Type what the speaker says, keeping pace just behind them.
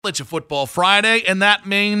It's a football Friday, and that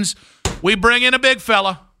means we bring in a big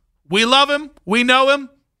fella. We love him. We know him.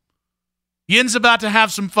 Yin's about to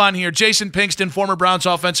have some fun here. Jason Pinkston, former Browns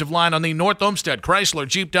offensive line on the North Olmsted Chrysler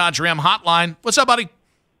Jeep Dodge Ram hotline. What's up, buddy?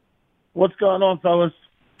 What's going on, fellas?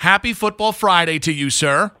 Happy Football Friday to you,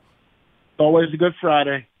 sir. Always a good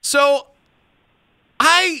Friday. So,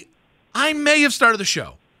 I may have started the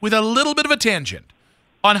show with a little bit of a tangent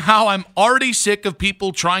on how I'm already sick of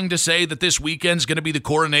people trying to say that this weekend's going to be the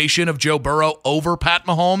coronation of Joe Burrow over Pat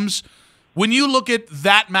Mahomes. When you look at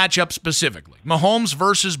that matchup specifically, Mahomes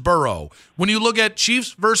versus Burrow, when you look at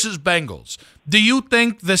Chiefs versus Bengals, do you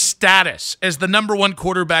think the status as the number one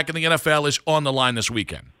quarterback in the NFL is on the line this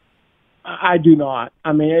weekend? I do not.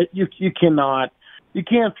 I mean, you cannot. You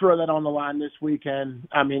can't throw that on the line this weekend.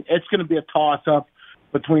 I mean, it's going to be a toss-up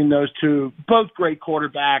between those two. Both great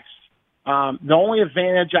quarterbacks. The only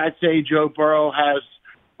advantage I'd say Joe Burrow has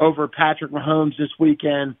over Patrick Mahomes this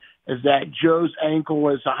weekend is that Joe's ankle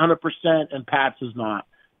is 100% and Pat's is not.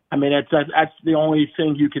 I mean, that's the only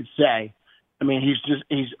thing you could say. I mean,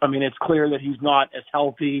 it's clear that he's not as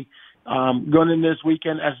healthy going into this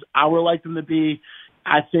weekend as I would like them to be.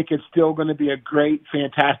 I think it's still going to be a great,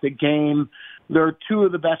 fantastic game. They're two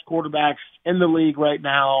of the best quarterbacks in the league right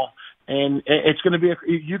now, and it's going to be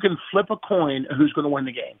you can flip a coin who's going to win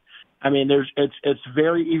the game. I mean, it's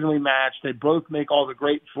very evenly matched. They both make all the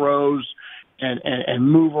great throws and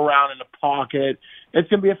move around in the pocket. It's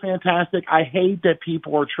going to be a fantastic. I hate that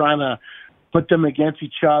people are trying to put them against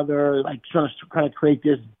each other, like trying to kind of create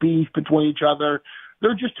this beef between each other.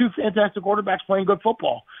 They're just two fantastic quarterbacks playing good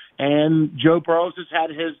football. And Joe Burrow has had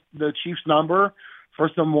the Chiefs number for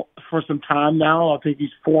some time now. I think he's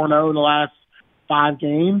 4-0 in the last 5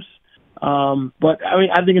 games. But I mean,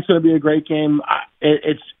 I think it's going to be a great game.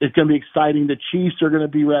 It's going to be exciting. The Chiefs are going to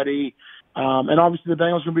be ready, and obviously the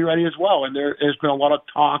Bengals are going to be ready as well. And there's been a lot of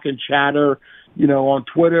talk and chatter, on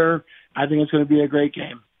Twitter. I think it's going to be a great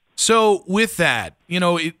game. So with that,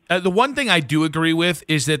 the one thing I do agree with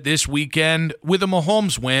is that this weekend, with a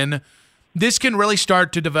Mahomes win, this can really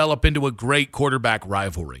start to develop into a great quarterback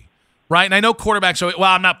rivalry, right? And I know quarterbacks are,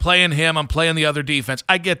 I'm not playing him, I'm playing the other defense.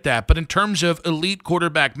 I get that. But in terms of elite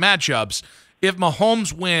quarterback matchups, if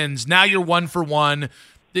Mahomes wins, now you're 1-for-1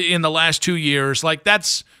 in the last 2 years. Like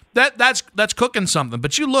that's cooking something.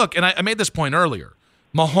 But you look, and I made this point earlier,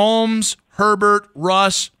 Mahomes, Herbert,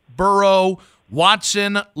 Russ, Burrow,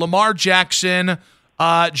 Watson, Lamar Jackson,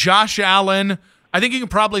 Josh Allen. I think you can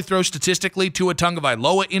probably throw statistically Tua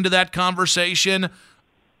Tagovailoa into that conversation.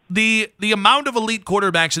 The amount of elite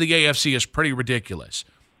quarterbacks in the AFC is pretty ridiculous.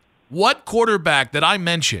 What quarterback that I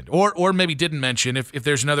mentioned, or maybe didn't mention, if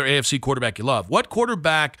there's another AFC quarterback you love, what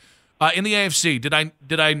quarterback in the AFC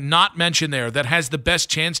did I not mention there that has the best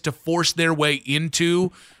chance to force their way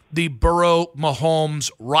into the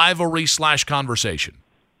Burrow-Mahomes rivalry / conversation?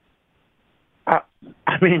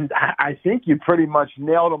 I mean, I think you pretty much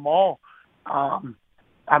nailed them all.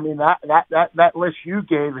 I mean, that list you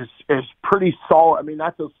gave is pretty solid. I mean,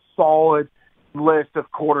 that's a solid list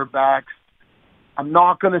of quarterbacks. I'm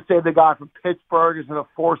not going to say the guy from Pittsburgh is going to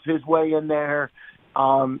force his way in there.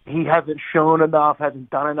 He hasn't shown enough,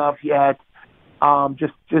 hasn't done enough yet. Honestly,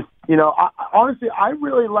 I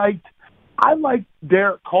liked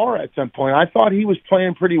Derek Carr at some point. I thought he was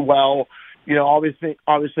playing pretty well.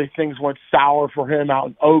 Obviously things went sour for him out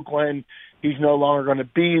in Oakland. He's no longer going to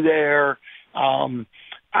be there.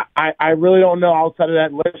 I really don't know outside of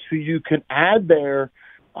that list who you can add there.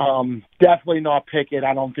 Definitely not Pickett.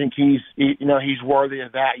 I don't think he's worthy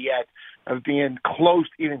of that yet, of being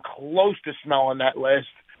even close to smelling that list.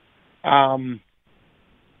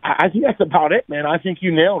 I think that's about it, man. I think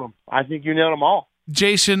you nailed them. I think you nailed them all.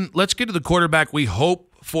 Jason, let's get to the quarterback we hope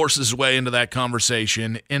forces his way into that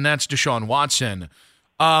conversation, and that's Deshaun Watson.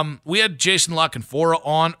 We had Jason La Canfora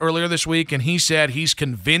on earlier this week, and he said he's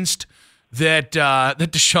convinced that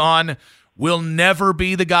Deshaun will never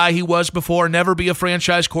be the guy he was before, never be a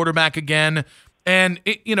franchise quarterback again. And,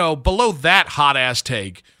 below that hot-ass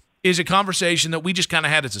take is a conversation that we just kind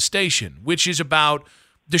of had as a station, which is about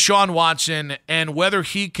Deshaun Watson and whether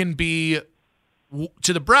he can be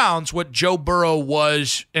to the Browns what Joe Burrow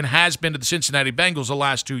was and has been to the Cincinnati Bengals the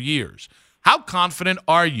last 2 years. How confident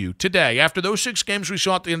are you today, after those 6 games we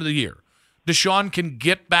saw at the end of the year, Deshaun can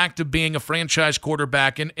get back to being a franchise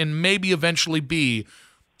quarterback and maybe eventually be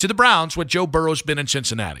to the Browns what Joe Burrow's been in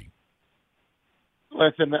Cincinnati?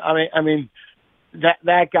 Listen, I mean,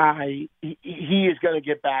 that guy, he is going to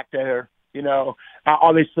get back there.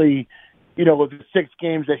 Obviously, with the 6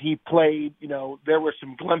 games that he played, there were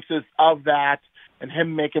some glimpses of that and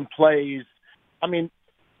him making plays. I mean,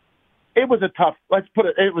 it was a tough. Let's put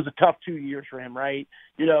it. It was a tough 2 years for him, right?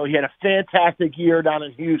 You know, he had a fantastic year down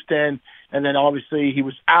in Houston, and then obviously he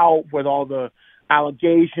was out with all the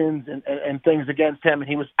allegations and things against him, and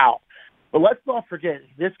he was out. But let's not forget,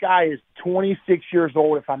 this guy is 26 years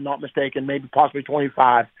old, if I'm not mistaken, maybe possibly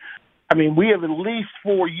 25. I mean, we have at least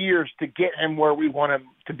 4 years to get him where we want him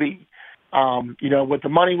to be. You know, with the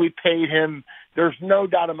money we paid him, there's no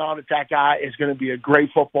doubt about it that guy is going to be a great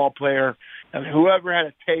football player. And whoever had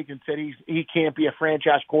a take and said he can't be a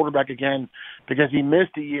franchise quarterback again because he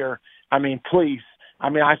missed a year, I mean, please. I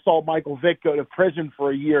mean, I saw Michael Vick go to prison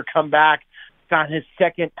for a year, come back, sign his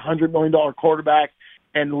second $100 million quarterback,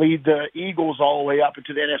 and lead the Eagles all the way up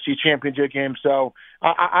into the NFC Championship game. So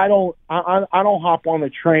I don't hop on the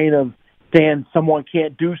train of saying someone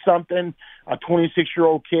can't do something. A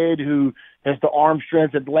 26-year-old kid who has the arm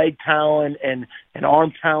strength and leg talent and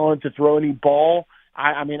arm talent to throw any ball.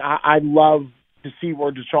 I'd love to see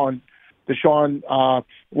where Deshaun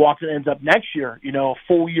Watson ends up next year. You know, a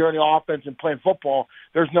full year in the offense and playing football.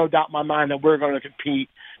 There's no doubt in my mind that we're going to compete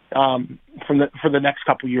for the next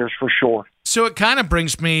couple of years for sure. So it kind of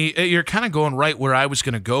brings me, you're kind of going right where I was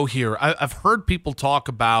going to go here. I've heard people talk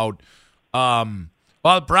about,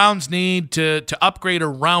 the Browns need to upgrade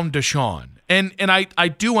around Deshaun. And I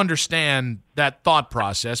do understand that thought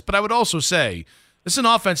process, but I would also say this is an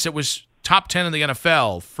offense that was top 10 in the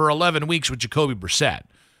NFL for 11 weeks with Jacoby Brissett.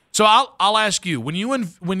 So I'll ask you, when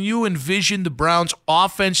you envision the Browns'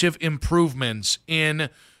 offensive improvements in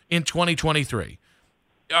 2023,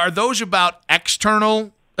 are those about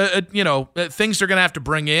external things they're going to have to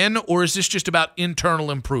bring in, or is this just about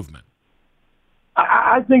internal improvement?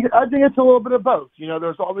 I think it's a little bit of both. You know,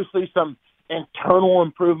 there's obviously some internal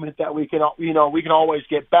improvement that we can always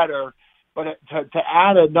get better, but to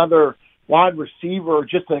add another wide receiver,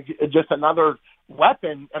 just another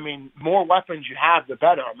weapon. I mean, more weapons you have, the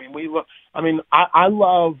better. I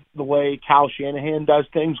love the way Kyle Shanahan does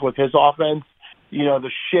things with his offense. You know,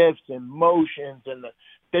 the shifts and motions and the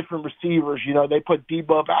different receivers. You know, they put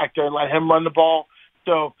Debo back there and let him run the ball.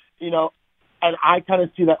 So, you know, and I kind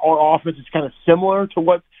of see that our offense is kind of similar to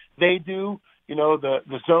what they do. You know,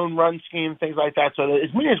 the zone run scheme, things like that. So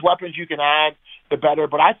as many as weapons you can add, the better.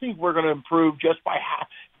 But I think we're going to improve just by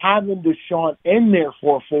having Deshaun in there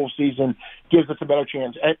for a full season gives us a better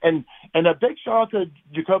chance. And a big shout out to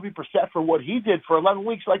Jacoby Brissett for what he did for 11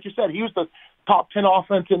 weeks. Like you said, he was the top 10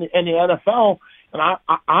 offense in the NFL. And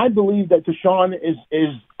I believe that Deshaun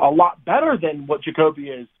is a lot better than what Jacoby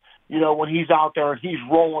is. You know, when he's out there and he's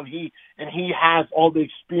rolling, he has all the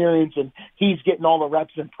experience and he's getting all the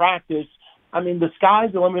reps in practice. I mean, the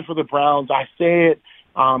sky's the limit for the Browns. I say it,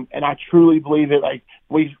 and I truly believe it. Like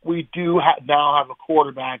we do now have a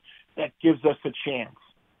quarterback that gives us a chance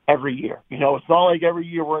every year. You know, it's not like every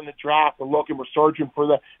year we're in the draft, we're looking, we're searching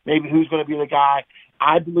for maybe who's going to be the guy.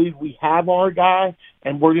 I believe we have our guy,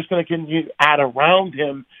 and we're just going to continue to add around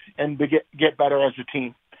him and get better as a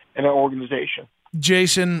team and an organization.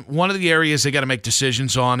 Jason, one of the areas they got to make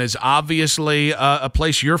decisions on is obviously a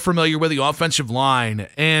place you're familiar with, the offensive line.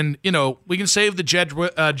 And, you know, we can save the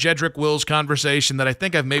Jedrick Wills conversation that I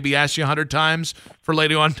think I've maybe asked you 100 times for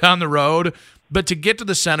later on down the road. But to get to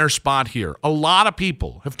the center spot here, a lot of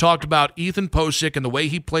people have talked about Ethan Posick and the way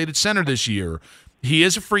he played at center this year. He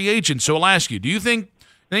is a free agent, so I'll ask you, do you think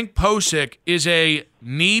Posick is a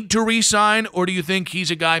need to re-sign, or do you think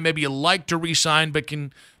he's a guy maybe you like to re-sign but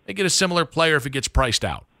can – they get a similar player if it gets priced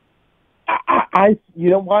out? You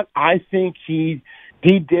know what? I think he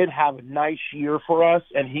did have a nice year for us,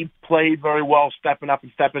 and he played very well, stepping up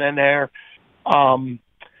and stepping in there.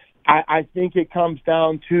 I think it comes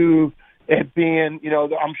down to it being, you know,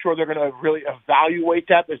 I'm sure they're going to really evaluate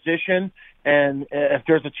that position, and if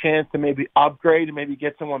there's a chance to maybe upgrade and maybe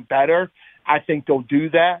get someone better, I think they'll do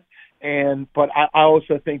that. But I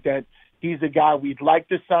also think that he's a guy we'd like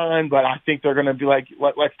to sign, but I think they're going to be like,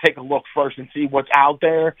 let's take a look first and see what's out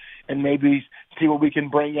there and maybe see what we can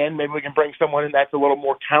bring in. Maybe we can bring someone in that's a little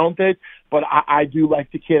more talented, but I do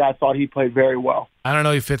like the kid. I thought he played very well. I don't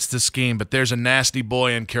know if he fits the scheme, but there's a nasty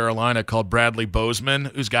boy in Carolina called Bradley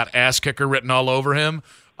Bozeman who's got ass kicker written all over him.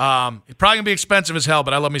 It's probably going to be expensive as hell,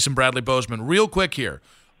 but I love me some Bradley Bozeman. Real quick here.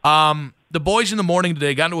 The boys in the morning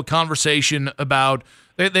today got into a conversation about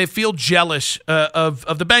they feel jealous of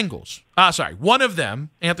the Bengals. One of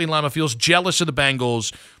them, Anthony Lima, feels jealous of the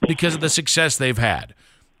Bengals because of the success they've had.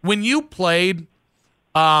 When you played,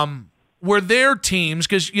 were there teams,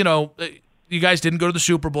 because, you know, you guys didn't go to the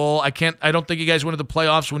Super Bowl. I don't think you guys went to the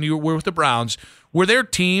playoffs when you were with the Browns. Were there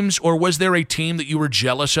teams, or was there a team that you were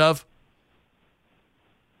jealous of?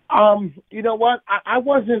 You know what? I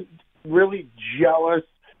wasn't really jealous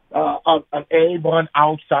of anyone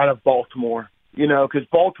outside of Baltimore. Because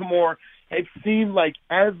Baltimore, it seemed like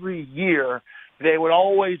every year they would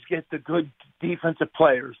always get the good defensive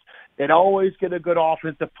players. They'd always get a good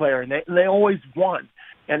offensive player, and they always won.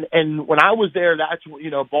 And when I was there, that's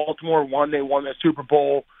Baltimore won. They won the Super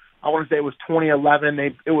Bowl. I want to say it was 2011.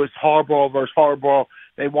 It was Harbaugh versus Harbaugh.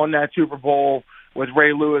 They won that Super Bowl with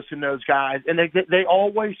Ray Lewis and those guys, and they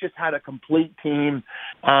always just had a complete team.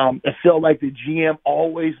 It felt like the GM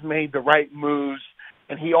always made the right moves,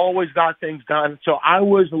 and he always got things done. So I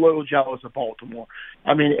was a little jealous of Baltimore.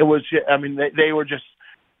 I mean,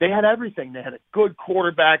 they had everything. They had a good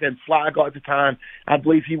quarterback and Flacco at the time. I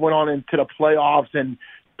believe he went on into the playoffs and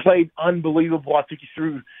played unbelievable. I think he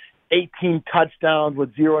threw 18 touchdowns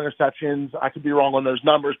with 0 interceptions. I could be wrong on those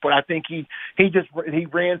numbers, but I think he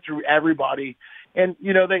ran through everybody. And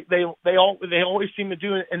they always seem to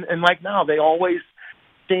do it. And like now, they always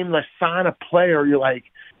seem to sign a player. You're like,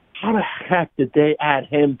 how the heck did they add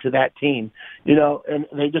him to that team? And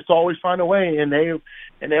they just always find a way, and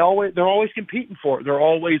they're always competing for it. They're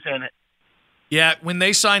always in it. Yeah, when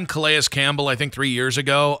they signed Calais Campbell, I think 3 years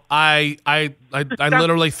ago, I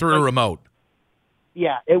literally threw a remote.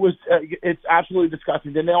 Yeah, it's absolutely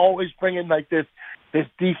disgusting. And they always bring in like this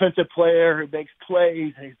defensive player who makes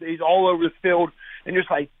plays, and he's all over the field, and you're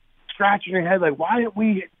just like scratching your head like, why didn't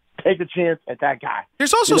we take a chance at that guy?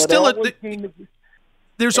 There's also still a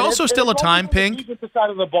time, Pink. Defensive side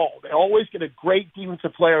of the ball, they always get a great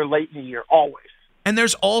defensive player late in the year, always. And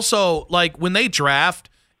there's also, like, when they draft,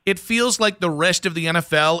 it feels like the rest of the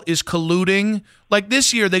NFL is colluding. Like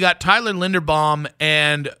this year, they got Tyler Linderbaum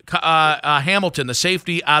and Hamilton, the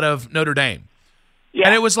safety out of Notre Dame. Yeah.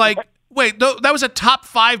 And it was like, wait, that was a top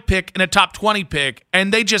 5 pick and a top 20 pick,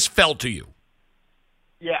 and they just fell to you.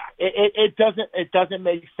 Yeah, it doesn't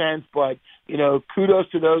make sense, but kudos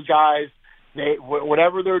to those guys.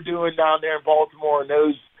 Whatever they're doing down there in Baltimore, and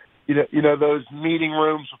those those meeting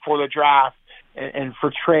rooms before the draft and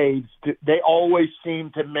for trades, they always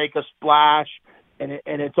seem to make a splash, and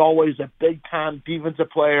it's always a big time defensive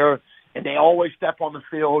player, and they always step on the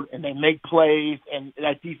field and they make plays, and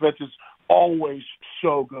that defense is always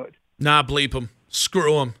so good. Nah, bleep them,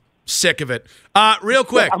 screw them, sick of it. Real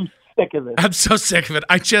quick, I'm sick of it. I'm so sick of it.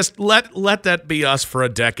 I just let that be us for a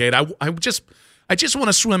decade. I just want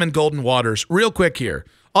to swim in golden waters. Real quick here.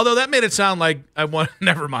 Although that made it sound like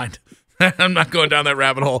never mind. I'm not going down that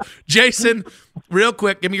rabbit hole. Jason, real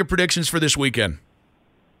quick, give me your predictions for this weekend.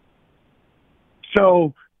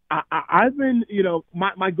 So I've been,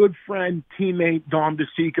 my good friend, teammate, Dom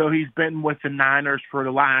DeSico, he's been with the Niners for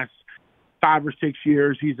the last 5 or 6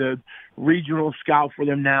 years. He's a regional scout for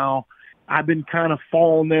them now. I've been kind of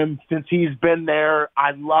following them since he's been there.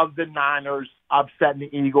 I love the Niners upsetting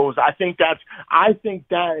the Eagles. I think that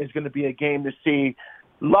is going to be a game to see.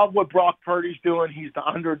 Love what Brock Purdy's doing. He's the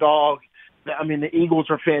underdog. I mean, the Eagles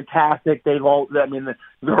are fantastic. They're rolling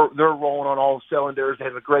on all cylinders. They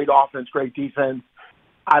have a great offense, great defense.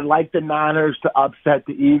 I like the Niners to upset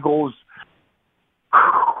the Eagles.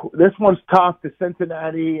 This one's tough. The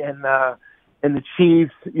Cincinnati and the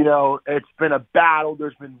Chiefs, it's been a battle.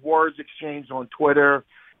 There's been words exchanged on Twitter.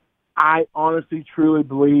 I honestly, truly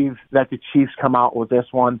believe that the Chiefs come out with this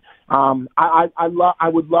one. I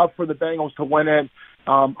would love for the Bengals to win it.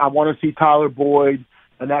 I want to see Tyler Boyd,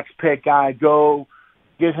 the next pick guy, go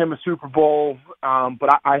get him a Super Bowl. But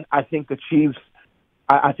I think the Chiefs.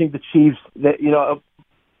 I think the Chiefs.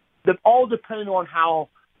 That all depending on how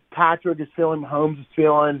Patrick is feeling, Mahomes is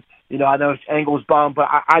feeling. I know Angle's bummed, but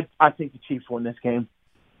I think the Chiefs win this game.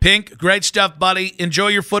 Pink, great stuff, buddy. Enjoy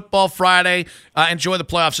your football Friday. Enjoy the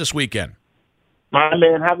playoffs this weekend. My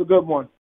man, have a good one.